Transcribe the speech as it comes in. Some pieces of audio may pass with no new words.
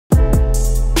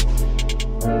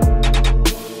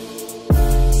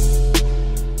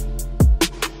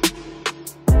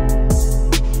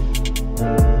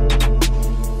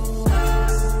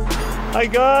Hi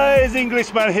guys,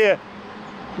 Englishman here.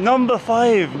 Number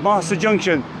 5, Marsa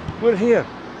Junction. We're here.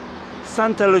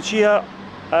 Santa Lucija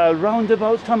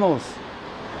roundabout tunnels.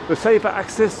 The safer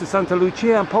access to Santa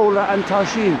Lucia, Pola and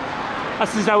Tarshin.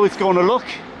 This is how it's going to look.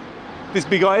 This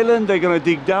big island, they're going to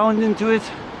dig down into it.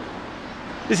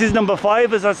 This is number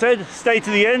 5, as I said. Stay to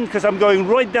the end because I'm going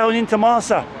right down into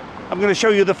Marsa. I'm going to show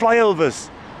you the flyovers.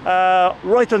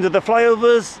 Right under the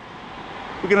flyovers,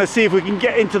 we're going to see if we can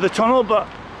get into the tunnel, but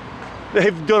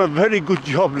they've done a very good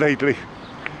job lately.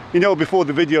 You know, before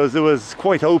the videos, it was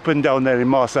quite open down there in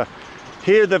Marsa.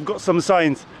 Here they've got some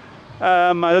signs.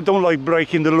 I don't like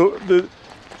breaking the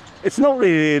it's not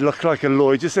really look like a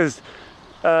law. It just says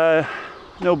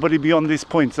nobody beyond this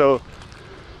point. So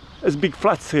there's big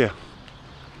flats here.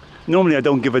 Normally I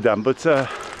don't give a damn, but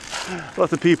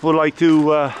lots of people like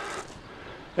to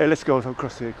hey, let's go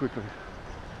across here quickly.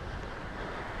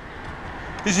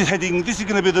 This is going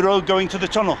to be the road going to the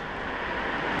tunnel.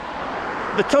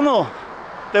 The tunnel,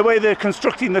 the way they're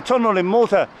constructing the tunnel in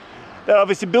Malta, they're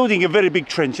obviously building a very big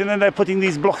trench and then they're putting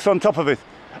these blocks on top of it.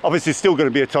 Obviously it's still going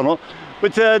to be a tunnel,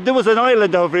 but there was an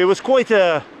island over here. It was quite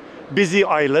a busy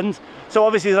island, so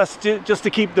obviously that's just to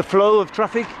keep the flow of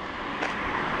traffic.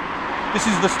 This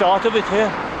is the start of it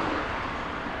here.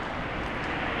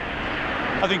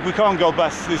 I think we can't go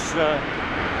past this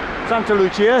Santa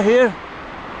Lucia here.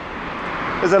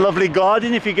 There's a lovely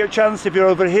garden if you get a chance. If you're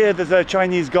over here, there's a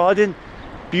Chinese garden.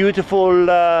 Beautiful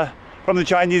from the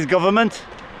Chinese government.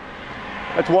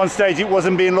 At one stage it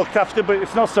wasn't being looked after, but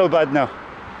it's not so bad now.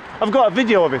 I've got a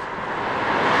video of it.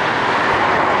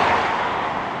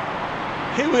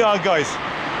 Here we are, guys.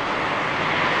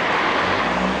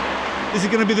 This is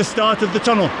going to be the start of the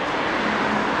tunnel.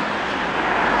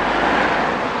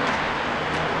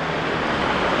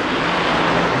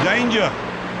 Danger.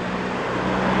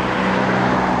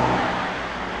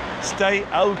 Stay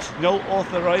out, no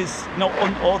unauthorized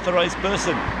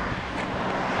person.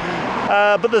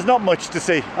 But there's not much to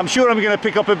see. I'm sure I'm going to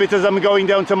pick up a bit as I'm going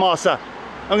down to Marsa.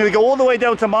 I'm going to go all the way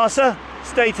down to Marsa,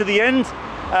 stay to the end.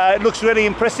 It looks really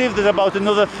impressive. There's about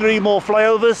another 3 more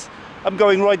flyovers. I'm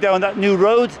going right down that new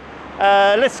road.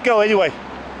 Let's go anyway.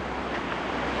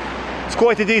 It's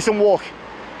quite a decent walk.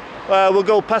 We'll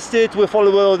go past it, we'll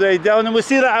follow all the way down, and we'll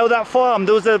see how that farm,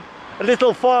 there was a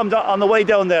little farm on the way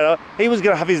down there. He was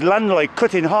going to have his land like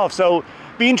cut in half, so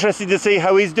be interesting to see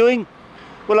how he's doing.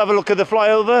 We'll have a look at the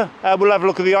flyover, we'll have a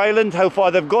look at the island, how far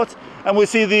they've got, and we'll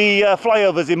see the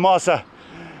flyovers in Marsa.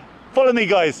 Follow me,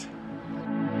 guys.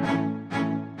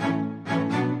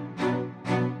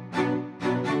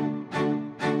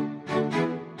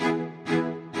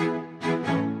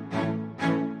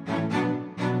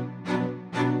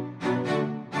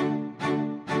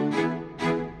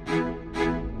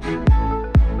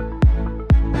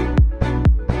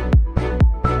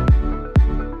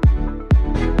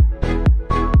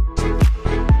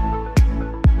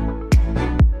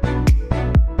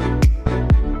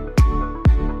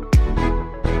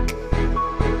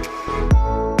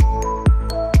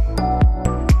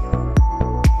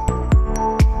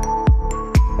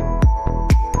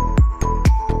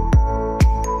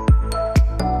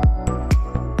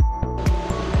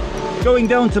 Going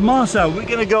down to Marsa, we're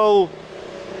gonna go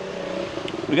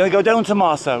down to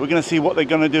Marsa. We're gonna see what they're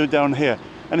gonna do down here.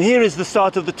 And here is the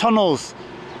start of the tunnels.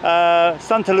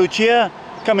 Santa Lucia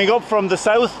coming up from the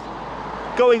south,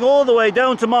 going all the way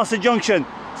down to Marsa Junction.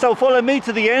 So follow me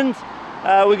to the end.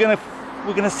 We're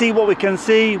gonna see what we can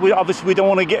see. Obviously we don't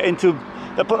want to get into.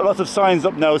 They put a lot of signs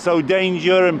up now, so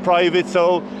danger and private.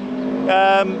 So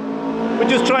we'll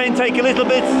just try and take a little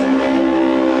bit.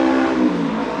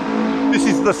 This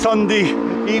is the Sunday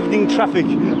evening traffic.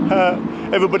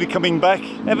 Everybody coming back,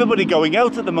 everybody going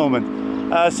out at the moment.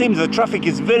 Seems the traffic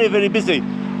is very, very busy.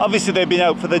 Obviously they've been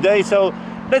out for the day, so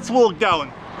let's walk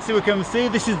down. See what we can see.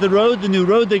 This is the road, the new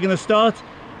road. They're going to start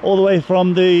all the way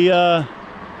from the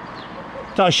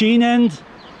Tarshin end,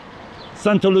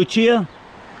 Santa Lucia.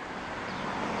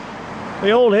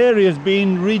 The whole area has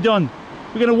been redone.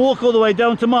 We're going to walk all the way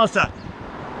down to Marsa.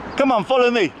 Come on,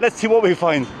 follow me. Let's see what we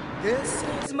find. This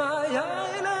is my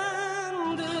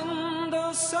island in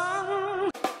the sun.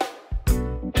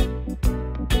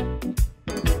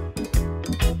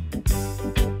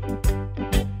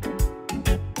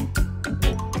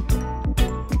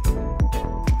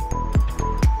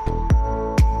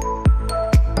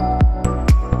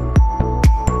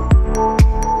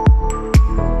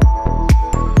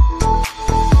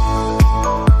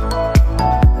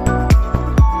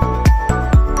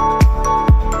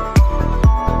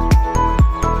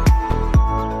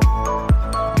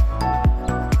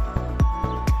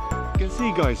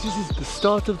 Guys, this is the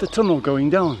start of the tunnel going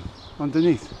down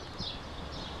underneath.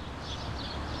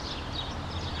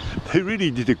 They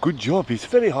really did a good job. It's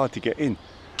very hard to get in,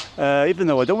 even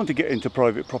though I don't want to get into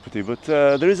private property, but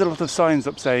there is a lot of signs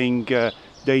up saying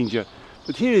danger.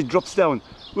 But here it drops down.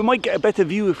 We might get a better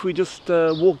view if we just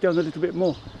walk down a little bit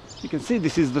more. You can see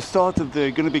this is the start of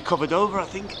the, going to be covered over, I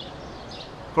think,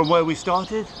 from where we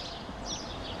started.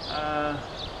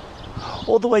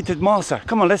 All the way to Marsa.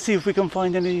 Come on, let's see if we can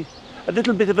find a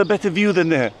little bit of a better view than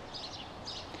there.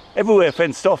 Everywhere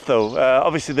fenced off though.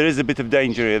 Obviously there is a bit of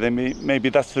danger here, then maybe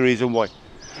that's the reason why.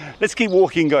 Let's keep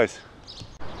walking, guys.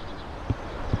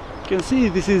 You can see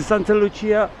this is Santa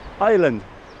Lucija Island.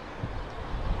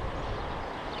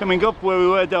 Coming up where we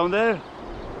were down there.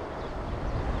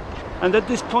 And at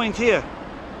this point here,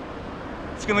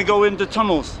 it's going to go into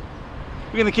tunnels.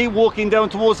 We're going to keep walking down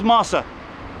towards Marsa.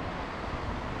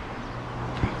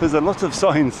 There's a lot of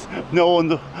signs, no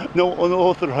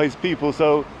unauthorized people,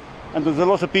 so, and there's a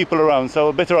lot of people around,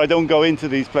 so better I don't go into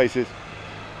these places.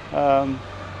 Well,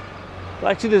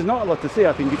 actually there's not a lot to see.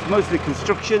 I think it's mostly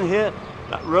construction here.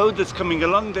 That road that's coming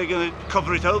along, they're going to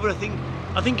cover it over, I think.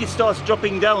 I think it starts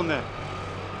dropping down there.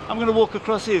 I'm going to walk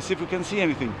across here, see if we can see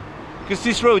anything. Because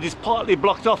this road is partly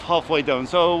blocked off halfway down,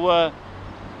 so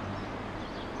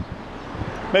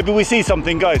maybe we see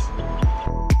something, guys.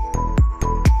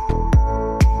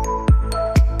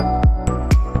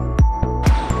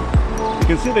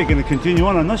 You can see they're going to continue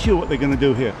on. I'm not sure what they're going to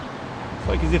do here. It's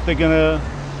like as if they're going to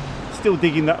still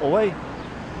digging that away.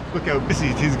 Look how busy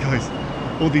it is, guys.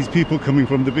 All these people coming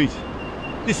from the beach.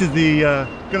 This is the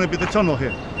going to be the tunnel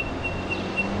here.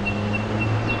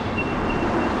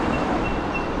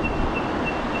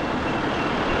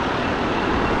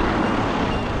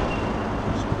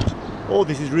 Oh,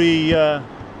 this is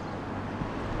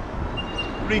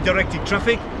redirected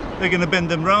traffic. They're going to bend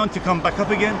them round to come back up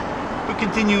again. We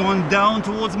continue on down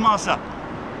towards Marsa.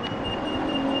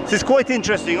 This is quite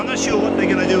interesting. I'm not sure what they're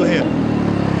going to do here.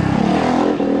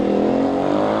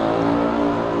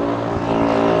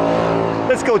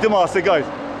 Let's go to Marsa, guys.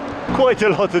 Quite a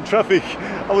lot of traffic.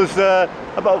 I was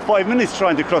about 5 minutes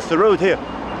trying to cross the road here.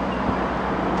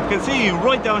 You can see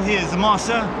right down here is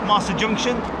Marsa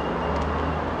Junction.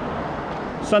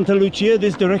 Santa Lucia,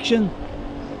 this direction.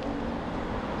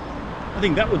 I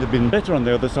think that would have been better on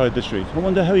the other side of the street. I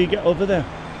wonder how you get over there.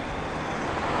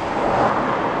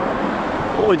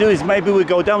 What we do is maybe we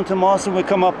go down to Marsa and we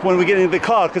come up when we get in the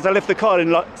car, because I left the car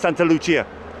in Santa Lucia.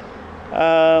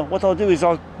 What I'll do is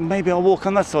maybe I'll walk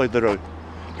on that side of the road.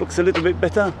 Looks a little bit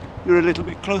better, you're a little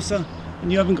bit closer,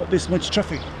 and you haven't got this much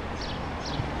traffic.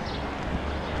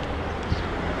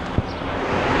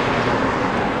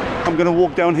 I'm going to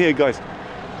walk down here, guys.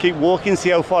 Keep walking,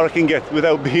 see how far I can get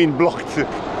without being blocked.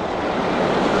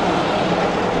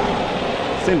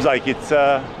 Seems like it's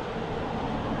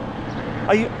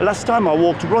last time I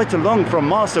walked right along from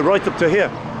Marsa right up to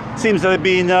here. Seems that I've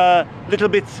been a little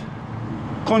bit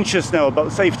conscious now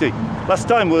about safety. Last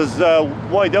time was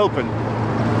wide open.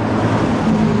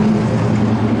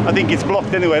 I think it's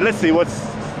blocked anyway. Let's see what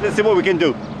we can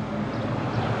do.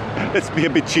 Let's be a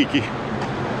bit cheeky.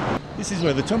 This is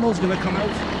where the tunnel's going to come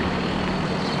out.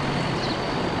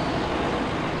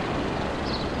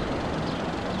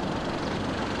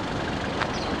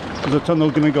 The tunnel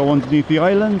going to go underneath the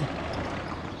island,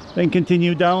 then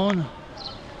continue down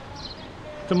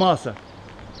to Marsa.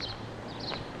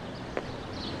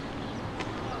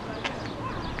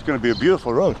 It's going to be a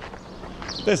beautiful road.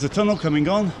 There's the tunnel coming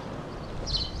on.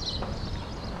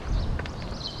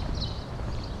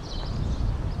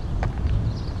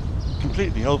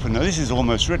 Completely open. Now this is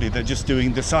almost ready. They're just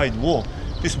doing the side wall.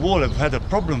 This wall have had a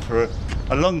problem for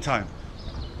a long time.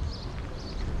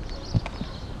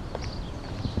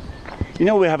 You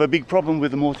know, we have a big problem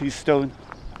with the Maltese stone,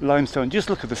 limestone. Just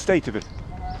look at the state of it.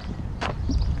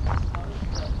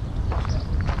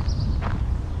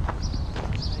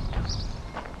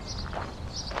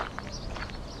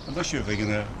 I'm not sure if they're going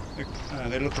to,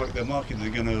 they look like they're marking,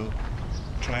 they're going to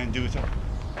try and do it up.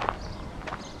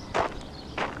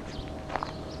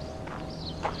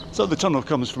 So the tunnel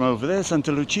comes from over there,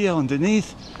 Santa Lucia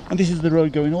underneath, and this is the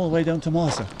road going all the way down to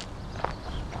Marsa.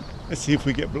 Let's see if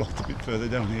we get blocked a bit further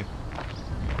down here.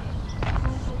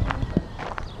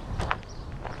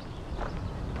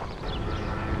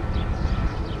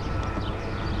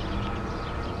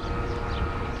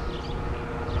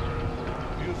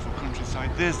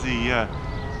 There's the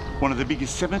one of the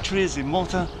biggest cemeteries in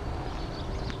Malta.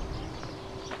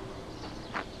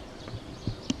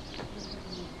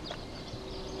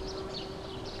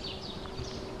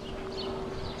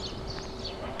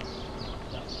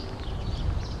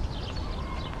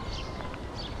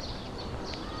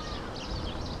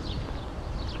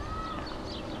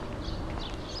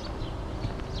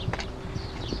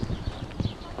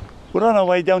 We're on our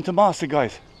way down to Marsa,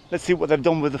 guys. Let's see what they've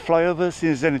done with the flyovers, see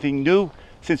if there's anything new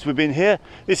since we've been here.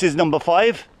 This is number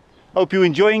 5. Hope you're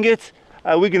enjoying it.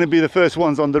 We're going to be the first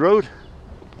ones on the road.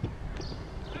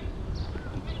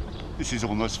 This is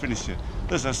almost finished here.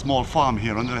 There's a small farm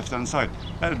here on the left hand side.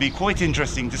 That'll be quite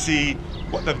interesting to see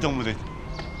what they've done with it.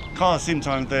 Cars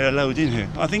sometimes they're allowed in here.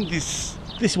 I think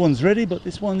this one's ready, but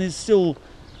this one is still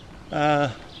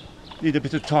need a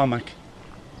bit of tarmac.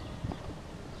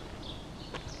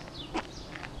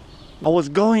 I was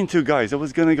going to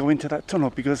go into that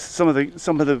tunnel because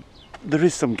there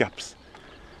is some gaps,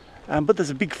 but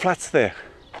there's a big flats there,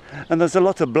 and there's a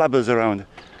lot of blabbers around.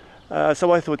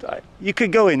 So I thought you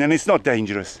could go in and it's not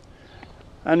dangerous.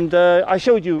 And I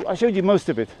showed you most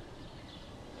of it.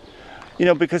 You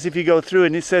know, because if you go through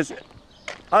and it says,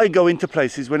 I go into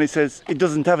places when it says it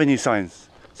doesn't have any signs.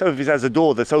 So if it has a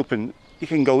door that's open, you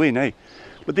can go in, eh?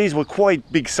 But these were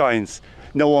quite big signs.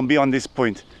 No one beyond this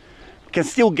point. Can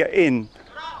still get in,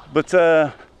 but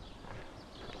oh,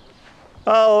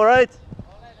 all right.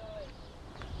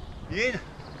 Yeah.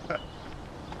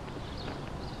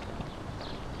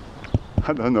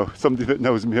 I don't know, somebody that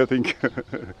knows me, I think.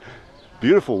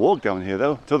 Beautiful walk down here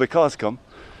though, till the cars come.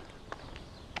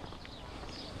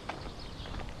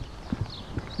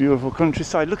 Beautiful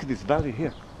countryside. Look at this valley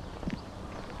here.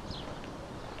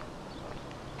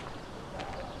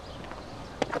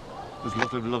 There's a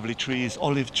lot of lovely trees,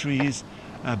 olive trees,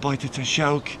 Baita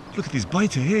Tashauk. Look at this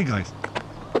Baita here, guys.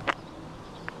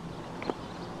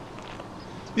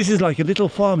 This is like a little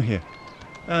farm here.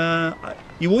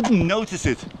 You wouldn't notice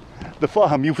it. The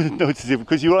farm, you wouldn't notice it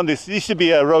because you're on this. There used to be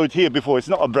a road here before. It's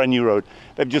not a brand new road.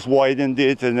 They've just widened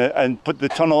it and put the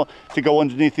tunnel to go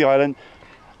underneath the island.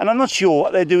 And I'm not sure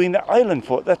what they're doing that island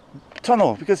for, that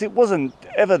tunnel, because it wasn't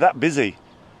ever that busy.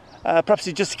 Perhaps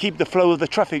it's just to keep the flow of the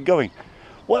traffic going.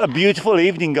 What a beautiful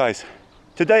evening, guys.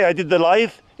 Today I did the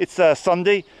live. It's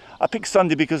Sunday. I picked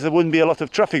Sunday because there wouldn't be a lot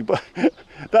of traffic, but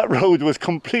that road was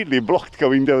completely blocked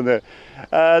going down there.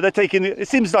 They're taking it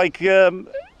seems like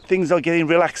things are getting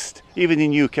relaxed even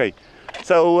in UK.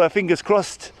 So fingers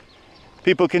crossed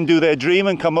people can do their dream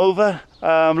and come over.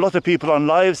 A lot of people on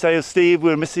live say, oh, Steve,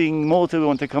 we're missing Malta, we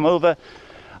want to come over.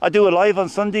 I do a live on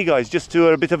Sunday, guys, just to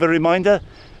a bit of a reminder.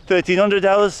 1300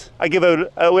 hours. We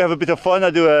have a bit of fun. I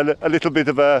do a little bit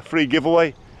of a free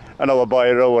giveaway. I know, a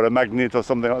biro or a magnet or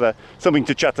something like that. Something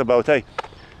to chat about, eh?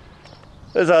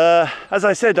 As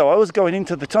I said though, I was going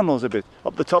into the tunnels a bit,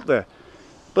 up the top there.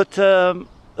 But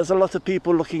there's a lot of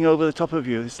people looking over the top of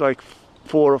you. It's like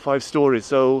 4 or 5 stories.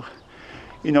 So,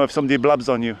 you know, if somebody blabs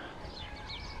on you,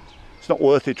 it's not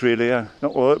worth it really, yeah.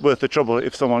 Not worth the trouble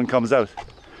if someone comes out.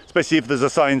 Especially if there's a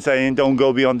sign saying, don't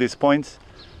go beyond this point.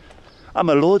 I'm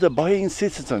a law-abiding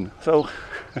citizen, so...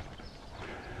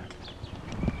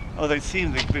 Oh, they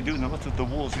seem like they're doing a lot of the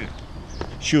walls here.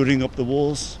 Shoring up the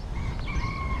walls.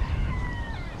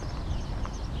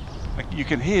 Like you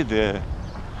can hear the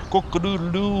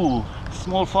cock-a-doodle-doo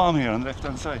small farm here on the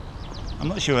left-hand side. I'm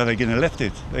not sure how they're going to left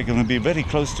it. They're going to be very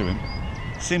close to him.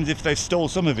 Seems if they stole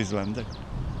some of his land.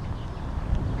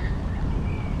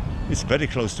 It's very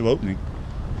close to opening.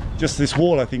 Just this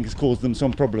wall, I think, has caused them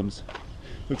some problems.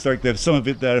 Looks like there's some of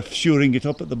it, they're shoring it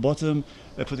up at the bottom.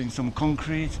 They're putting some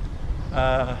concrete.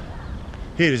 Here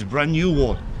is brand new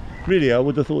wall. Really, I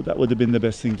would have thought that would have been the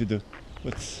best thing to do.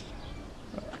 But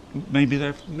maybe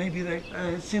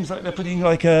it seems like they're putting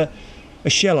like a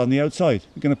shell on the outside.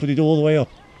 They're going to put it all the way up.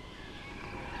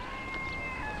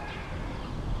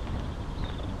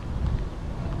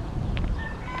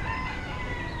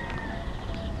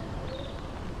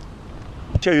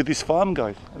 I'll show you this farm,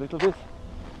 guys, a little bit.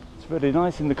 It's very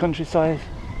nice in the countryside.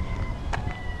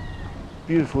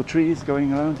 Beautiful trees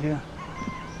going around here.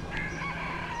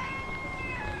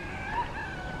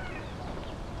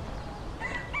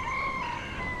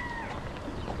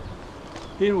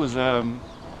 Here was a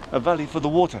valley for the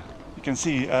water. You can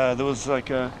see there was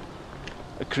like a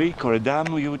creek or a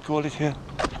dam, you would call it here.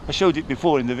 I showed it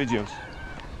before in the videos.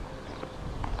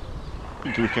 I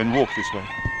think we can walk this way.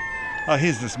 Ah,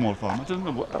 here's the small farm. I don't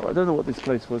know what this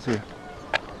place was here.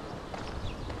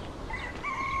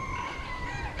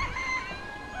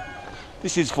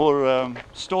 This is for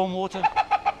storm water,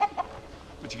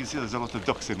 but you can see there's a lot of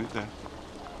ducks in it there.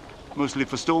 Mostly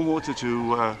for storm water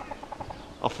to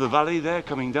off the valley there,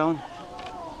 coming down.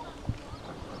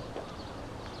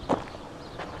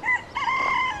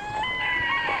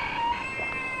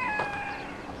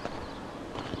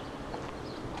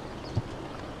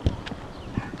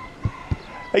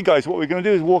 Hey guys, what we're going to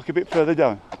do is walk a bit further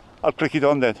down. I'll click it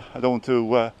on then. I don't want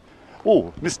to...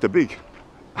 Oh, Mr. Big.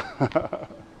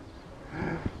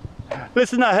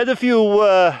 Listen, I had a few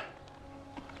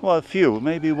well, a few,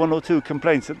 maybe one or two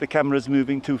complaints that the camera's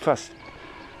moving too fast.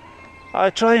 I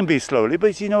try and be slowly,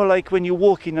 but you know, like when you're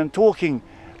walking and talking,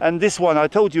 and this one, I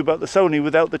told you about the Sony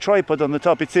without the tripod on the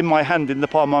top, it's in my hand, in the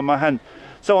palm of my hand.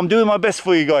 So I'm doing my best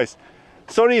for you guys.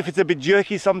 Sorry if it's a bit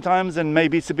jerky sometimes, and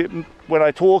maybe it's a bit, when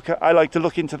I talk, I like to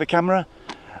look into the camera.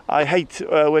 I hate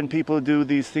when people do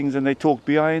these things and they talk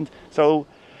behind. So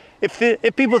if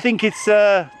people think it's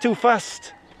too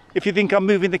fast, if you think I'm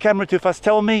moving the camera too fast,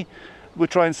 tell me. We'll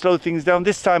try and slow things down.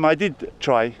 This time I did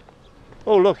try.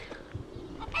 Oh, look.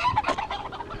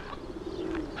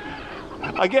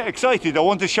 I get excited. I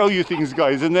want to show you things,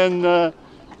 guys. And then, oh,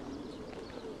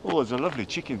 there's a lovely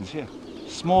chickens here.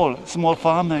 Small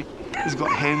farm. He's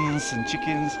got hens and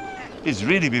chickens. He's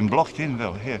really been blocked in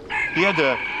though here. He had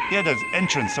an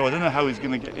entrance, so I don't know how he's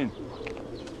going to get in.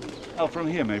 Oh, from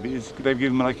here maybe. They've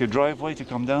given him like a driveway to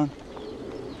come down.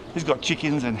 He's got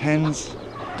chickens and hens.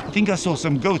 I think I saw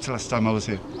some goats last time I was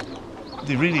here.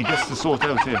 They really gets to sort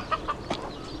out here.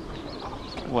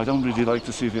 Oh, I don't really like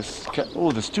to see this cat.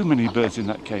 Oh, there's too many birds in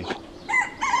that cage.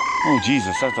 Oh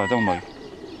Jesus, that I don't like.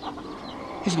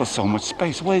 He's got so much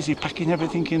space. Where is he packing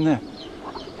everything in there?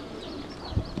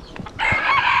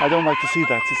 I don't like to see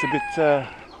that. It's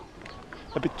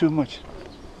a bit too much.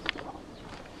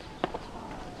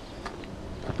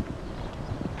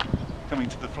 Coming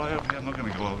to the flyover here, I'm not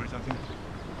going to go over it. I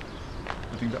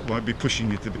think that might be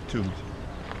pushing it a bit too much.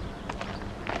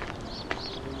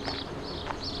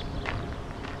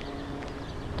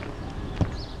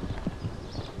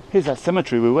 Here's that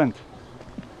cemetery we went.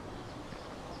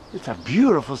 It's a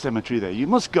beautiful cemetery there. You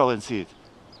must go and see it.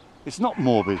 It's not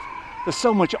morbid. There's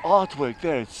so much artwork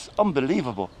there. It's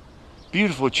unbelievable.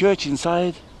 Beautiful church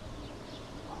inside.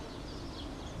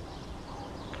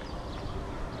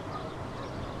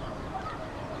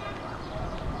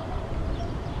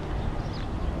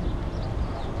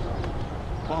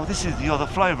 Wow, this is the other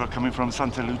flyover coming from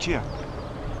Santa Lucia.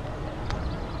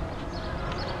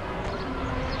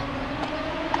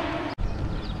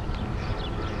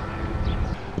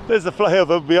 There's the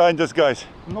flyover behind us, guys.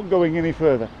 I'm not going any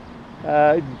further.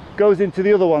 It goes into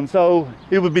the other one, so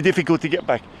it would be difficult to get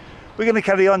back. We're going to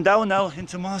carry on down now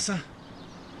into Marsa.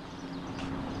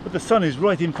 But the sun is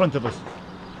right in front of us.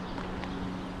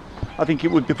 I think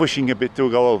it would be pushing a bit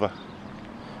to go over.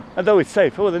 Although it's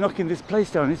safe. Oh, they're knocking this place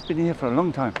down. It's been here for a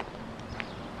long time.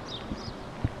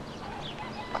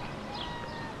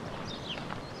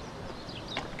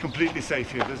 Completely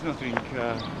safe here. There's nothing,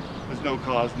 there's no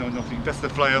cars, no nothing. That's the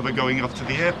flyover going off to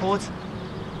the airport.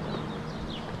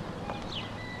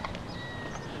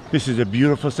 This is a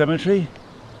beautiful cemetery.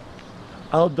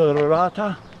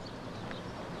 Aldorata.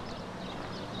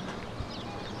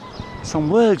 Some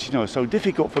words, you know, so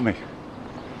difficult for me.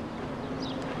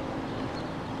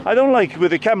 I don't like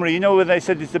with the camera, you know, when they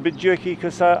said it's a bit jerky,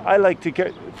 because I like to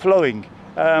get flowing.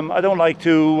 I don't like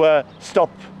to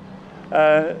stop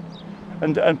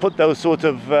and put those sort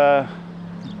of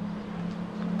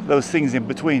those things in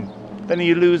between. Then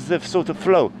you lose the sort of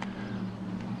flow.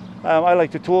 I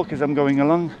like to talk as I'm going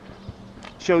along,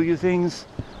 show you things.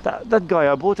 That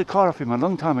guy, I bought a car off him a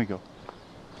long time ago.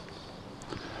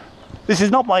 This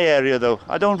is not my area though.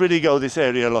 I don't really go this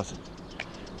area a lot.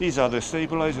 These are the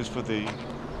stabilizers for the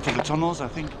tunnels, I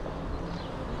think.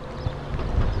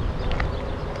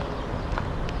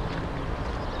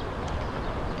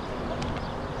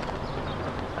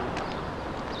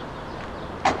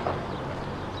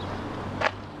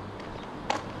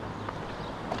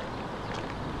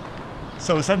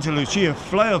 So Santa Lucia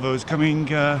flyover is coming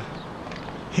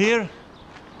here,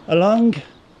 along,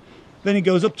 then it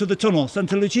goes up to the tunnel.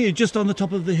 Santa Lucia just on the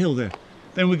top of the hill there.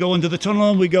 Then we go under the tunnel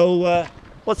and we go,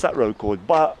 what's that road called?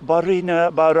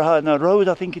 Barahana Road,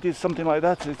 I think it is, something like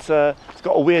that. It's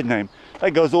got a weird name.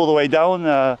 That goes all the way down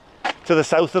to the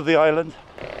south of the island.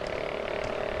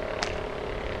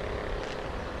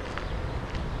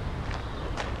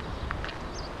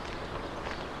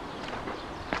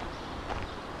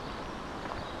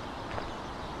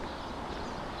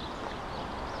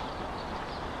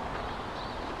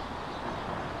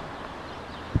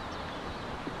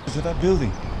 Of that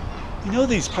building. You know,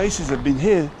 these places have been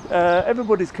here.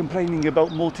 Everybody's complaining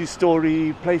about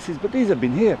multi-story places, but these have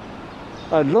been here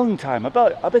a long time. I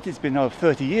bet it's been over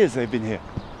 30 years they've been here.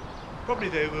 Probably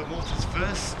they were Malta's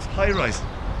first high-rise.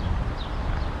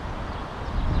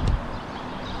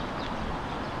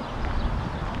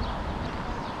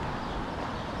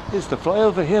 Here's the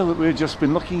flyover here that we've just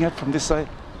been looking at from this side.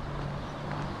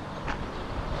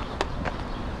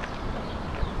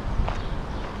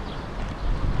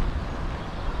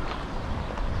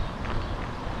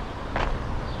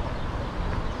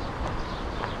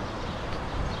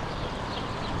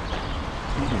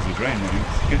 There's a drain there.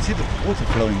 You can see the water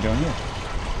flowing down here.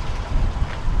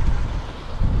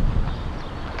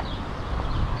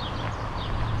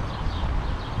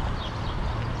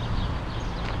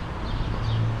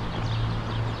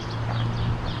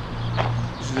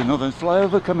 This is another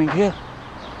flyover coming here.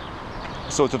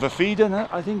 Sort of a feeder,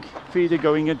 I think. Feeder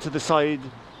going into the side.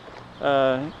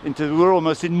 We're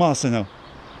almost in Marsa now.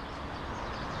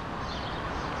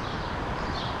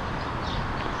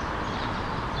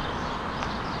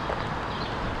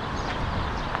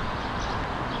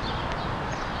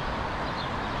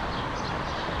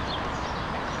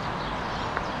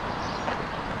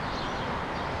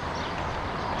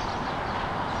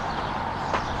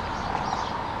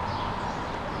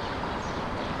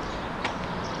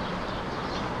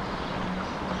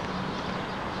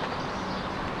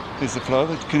 There's a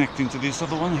flyover connecting to this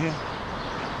other one here.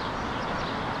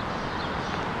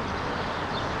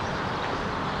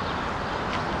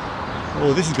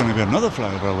 Oh, this is going to be another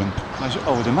flyover,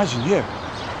 I would imagine here.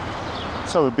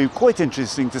 So it would be quite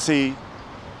interesting to see.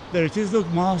 There it is, look,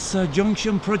 Marsa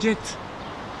Junction project.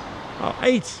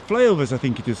 8 flyovers, I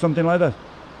think it is, something like that.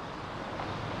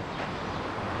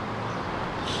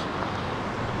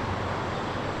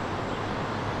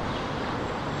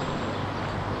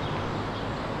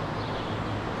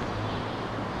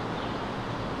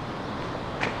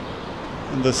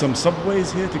 And there's some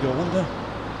subways here to go under.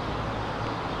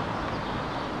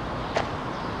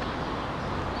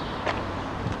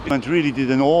 Government really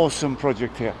did an awesome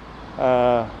project here.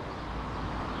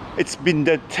 It's been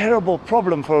a terrible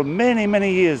problem for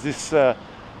many years.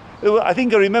 I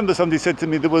think I remember somebody said to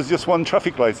me there was just one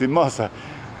traffic light in Marsa,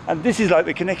 and this is like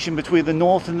the connection between the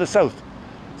north and the south.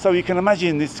 So you can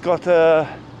imagine it's got a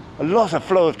lot of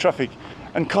flow of traffic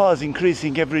and cars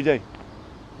increasing every day.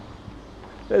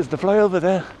 There's the flyover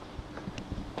there.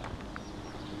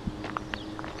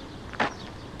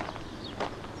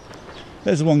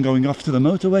 There's the one going off to the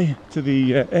motorway, to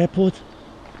the airport.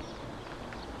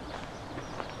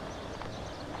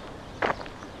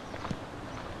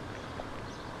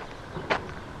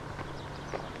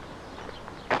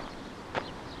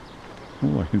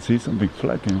 Oh, I can see something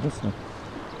flagging. What's that?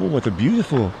 Oh, what a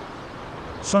beautiful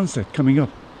sunset coming up.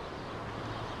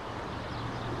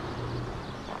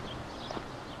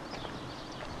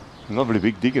 Lovely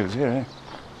big diggers here, eh?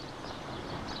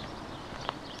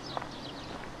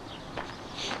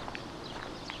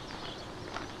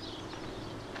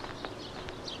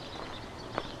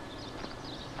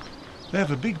 They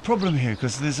have a big problem here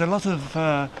because there's a lot of,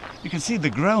 you can see the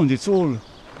ground, it's all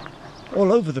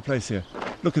over the place here.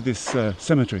 Look at this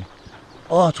cemetery.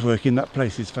 Artwork in that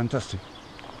place is fantastic.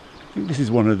 I think this is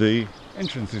one of the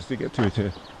entrances to get to it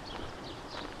here.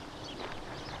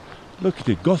 Look at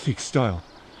it, Gothic style.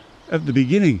 At the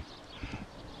beginning.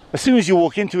 As soon as you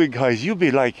walk into it, guys, you'll be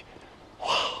like,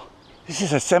 wow, this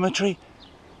is a cemetery.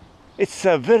 It's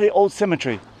a very old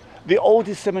cemetery. The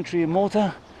oldest cemetery in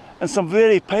Malta, and some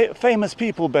very famous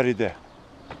people buried there.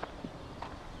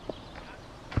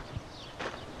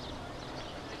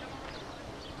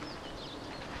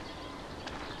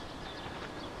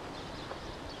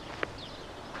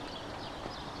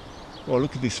 Oh,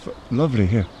 look at this, lovely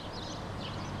here.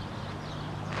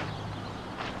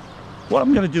 What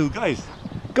I'm going to do, guys,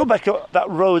 go back up that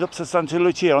road up to Santa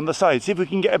Lucija on the side, see if we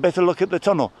can get a better look at the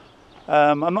tunnel.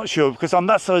 I'm not sure, because on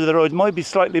that side of the road it might be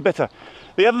slightly better.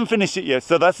 They haven't finished it yet,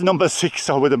 so that's number 6,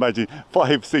 I would imagine.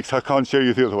 5, 6, I can't show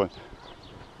you the other one.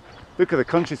 Look at the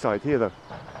countryside here, though.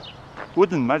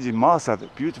 Wouldn't imagine Marsa,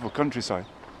 that beautiful countryside.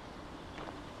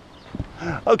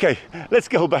 Okay, let's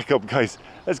go back up, guys.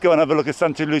 Let's go and have a look at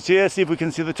Santa Lucija, see if we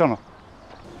can see the tunnel.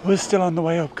 We're still on the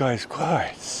way up, guys.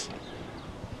 Quite.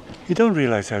 You don't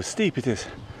realise how steep it is.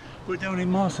 We're down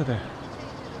in Marsa there.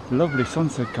 Lovely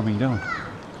sunset coming down.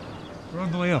 We're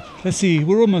on the way up. Let's see,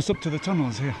 we're almost up to the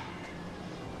tunnels here.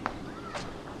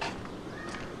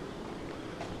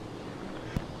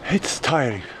 It's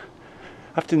tiring.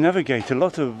 I have to navigate a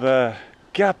lot of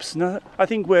gaps. I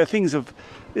think where things have...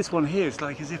 This one here is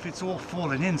like as if it's all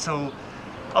fallen in, so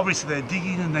obviously they're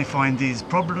digging and they find these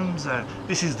problems.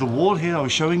 This is the wall here I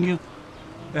was showing you.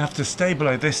 They have to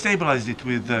stabilize. They stabilized it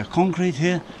with concrete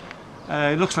here.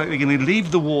 It looks like they're going to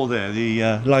leave the wall there,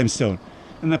 the limestone,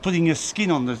 and they're putting a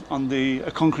skin on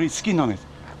a concrete skin on it.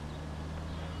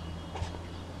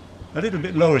 A little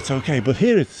bit lower, it's okay, but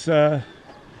here it's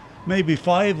maybe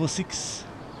 5 or 6.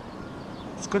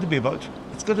 It's got to be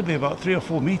about 3 or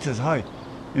 4 meters high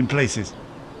in places.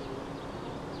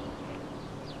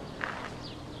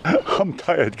 I'm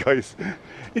tired, guys.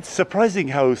 It's surprising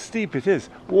how steep it is,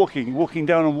 walking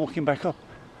down and walking back up.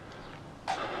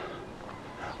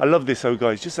 I love this though,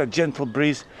 guys. Just a gentle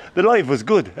breeze. The live was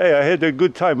good. Hey, I had a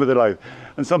good time with the live.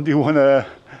 And somebody won a...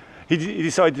 He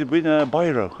decided to win a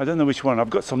biro. I don't know which one. I've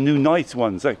got some new nice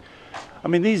ones. I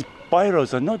mean, these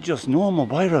biros are not just normal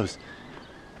biros.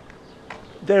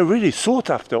 They're really sought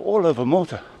after all over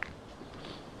Malta.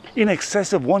 In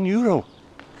excess of €1.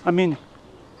 I mean,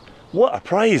 what a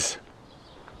prize.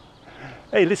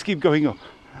 Hey, let's keep going up.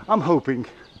 I'm hoping,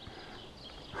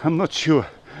 I'm not sure,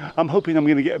 I'm hoping I'm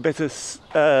going to get a better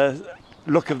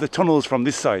look of the tunnels from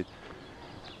this side.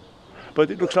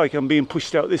 But it looks like I'm being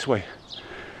pushed out this way.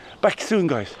 Back soon,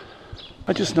 guys.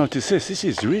 I just noticed this. This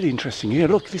is really interesting here.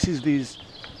 Look, this is these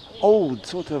old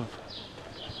sort of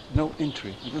no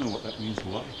entry. I don't know what that means.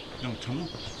 Why? No tunnel.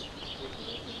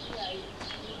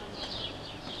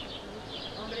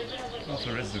 Oh,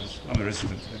 for residents. I'm a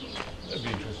resident here. That'd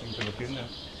be interesting to look in there.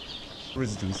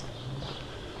 Residents.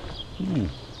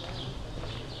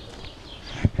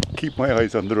 Keep my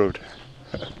eyes on the road.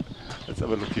 Let's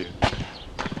have a look here.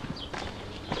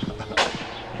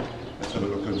 Let's have a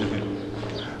look under here.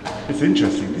 It's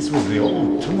interesting. This was the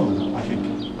old tunnel, I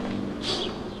think.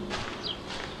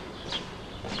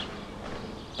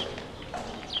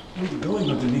 Really going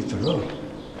underneath the road.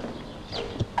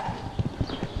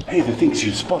 Hey, the things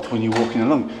you spot when you're walking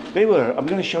along. They were, I'm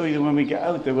going to show you them when we get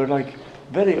out. They were like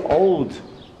very old.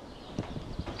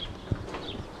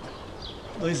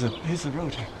 Oh, here's the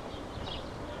road here.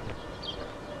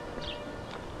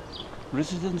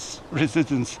 Residents,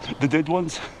 the dead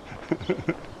ones.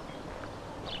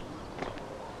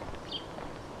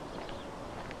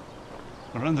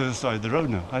 We're on the other side of the road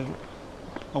now. I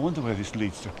wonder where this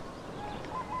leads to.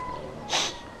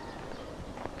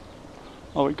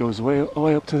 Oh, it goes way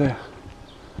up to there.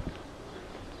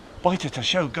 Bite it, I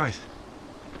show, guys.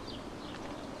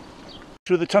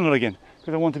 Through the tunnel again,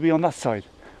 because I want to be on that side.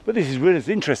 But this is really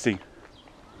interesting.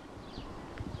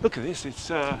 Look at this, it's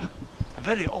a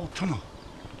very old tunnel.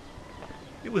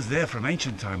 It was there from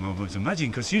ancient time, I was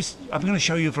imagining, because I'm going to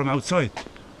show you from outside.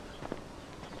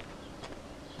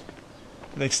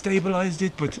 They've stabilized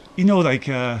it, but you know, like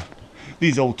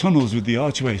these old tunnels with the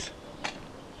archways.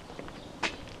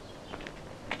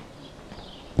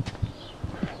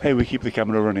 Hey, we keep the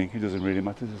camera running, it doesn't really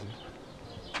matter, does it?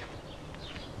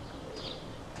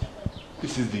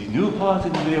 This is the new part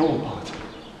and the old part.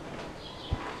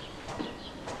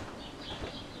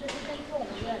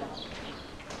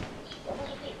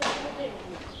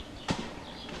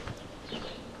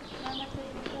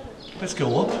 Let's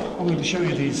go up. I'm going to show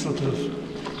you these sort of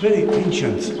very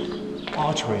ancient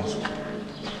archways.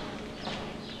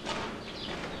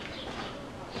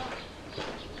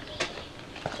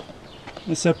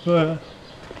 Except, oh,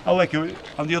 like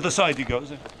on the other side he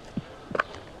goes.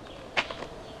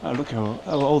 Oh, look how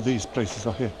old these places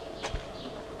are here.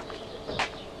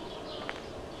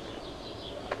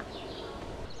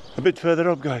 A bit further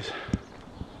up, guys.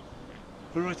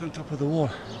 We're right on top of the wall.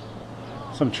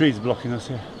 Some trees blocking us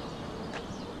here.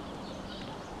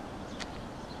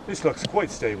 This looks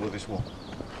quite stable, this wall.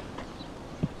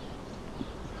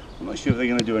 I'm not sure if they're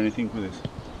going to do anything with this.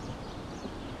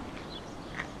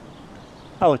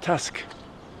 Our task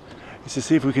is to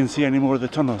see if we can see any more of the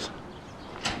tunnels.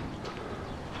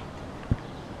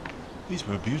 These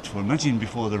were beautiful. Imagine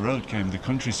before the road came, the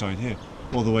countryside here,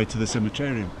 all the way to the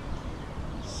cemetery.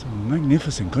 Some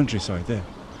magnificent countryside there.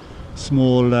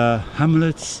 Small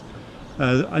hamlets.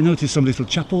 I noticed some little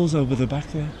chapels over the back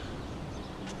there.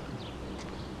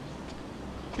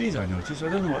 These I noticed, I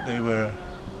don't know what they were.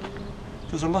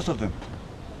 There's a lot of them.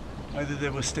 Either they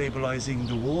were stabilizing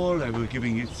the wall, they were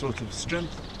giving it sort of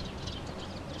strength.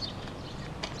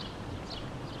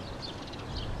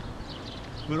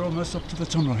 We're almost up to the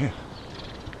tunnel here.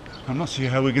 I'm not sure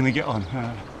how we're going to get on.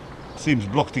 Seems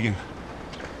blocked again.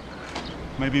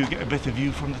 Maybe we'll get a better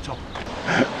view from the top.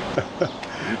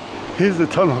 Here's the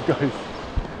tunnel, guys.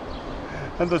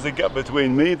 And there's a gap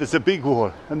between me, there's a big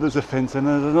wall, and there's a fence, and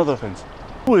there's another fence.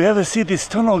 Will we ever see this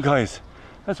tunnel, guys?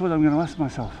 That's what I'm going to ask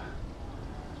myself.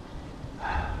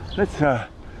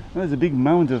 There's a big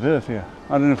mound of earth here.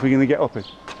 I don't know if we're going to get up it.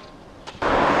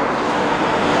 There's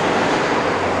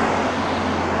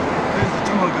the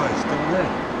tunnel, guys, down there.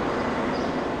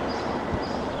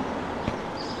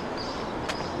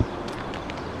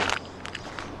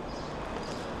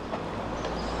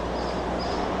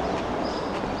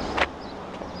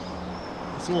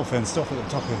 It's all fenced off at the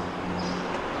top here.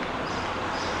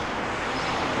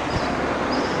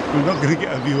 We're not going to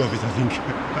get a view of it, I think.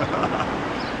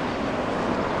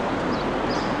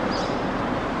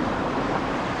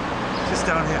 Just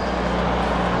down here.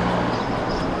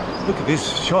 Look at this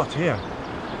shot here.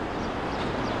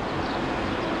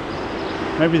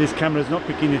 Maybe this camera's not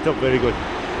picking it up very good.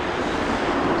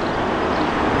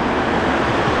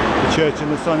 The church in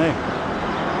the sun, eh?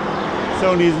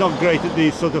 Sony is not great at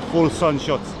these sort of full sun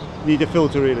shots. Need a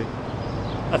filter really.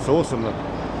 That's awesome though.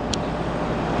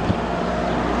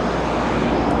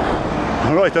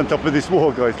 Right on top of this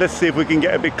wall, guys. Let's see if we can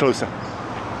get a bit closer.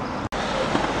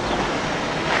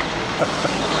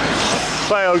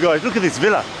 Wow, guys, look at this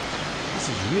villa. This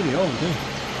is really old, eh?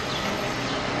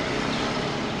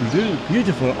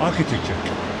 Beautiful architecture.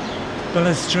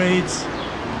 Balustrades.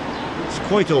 It's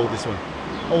quite old, this one.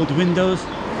 Old windows.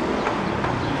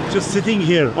 Just sitting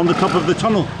here on the top of the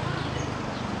tunnel.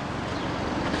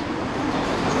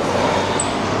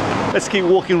 Let's keep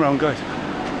walking around, guys.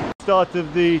 Start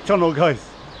of the tunnel, guys.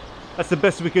 That's the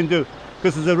best we can do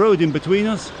because there's a road in between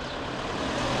us.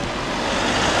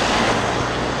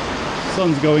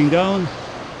 Sun's going down.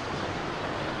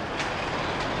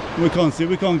 We can't see,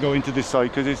 we can't go into this side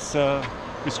because it's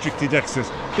restricted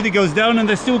access. But it goes down and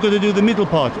they're still going to do the middle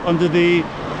part under the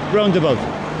roundabout.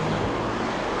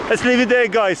 Let's leave it there,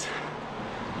 guys.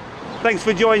 Thanks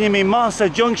for joining me. Marsa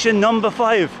Junction number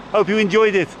 5. Hope you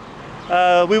enjoyed it.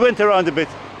 We went around a bit.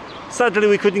 Sadly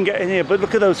we couldn't get in here, but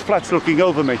look at those flats looking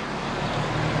over me.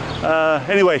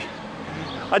 Anyway,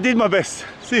 I did my best.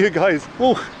 See you guys.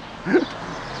 Oh.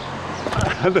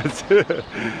 That's it.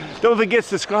 Don't forget to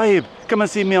subscribe. Come and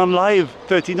see me on live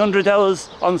 1300 hours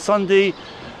on Sunday.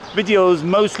 Videos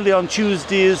mostly on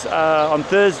Tuesdays, on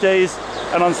Thursdays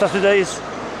and on Saturdays,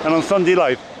 and on Sunday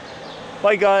live.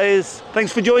 Bye guys.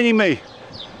 Thanks for joining me.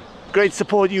 Great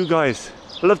support, you guys.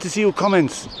 I love to see your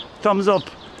comments. Thumbs up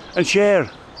and share.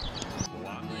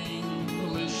 I'm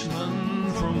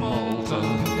Englishman from Malta,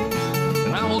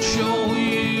 and I will show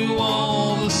you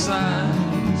all the signs.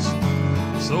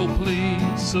 So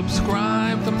please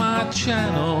subscribe to my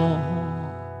channel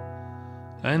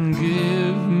and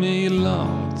give me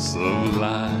lots of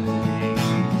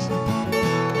likes.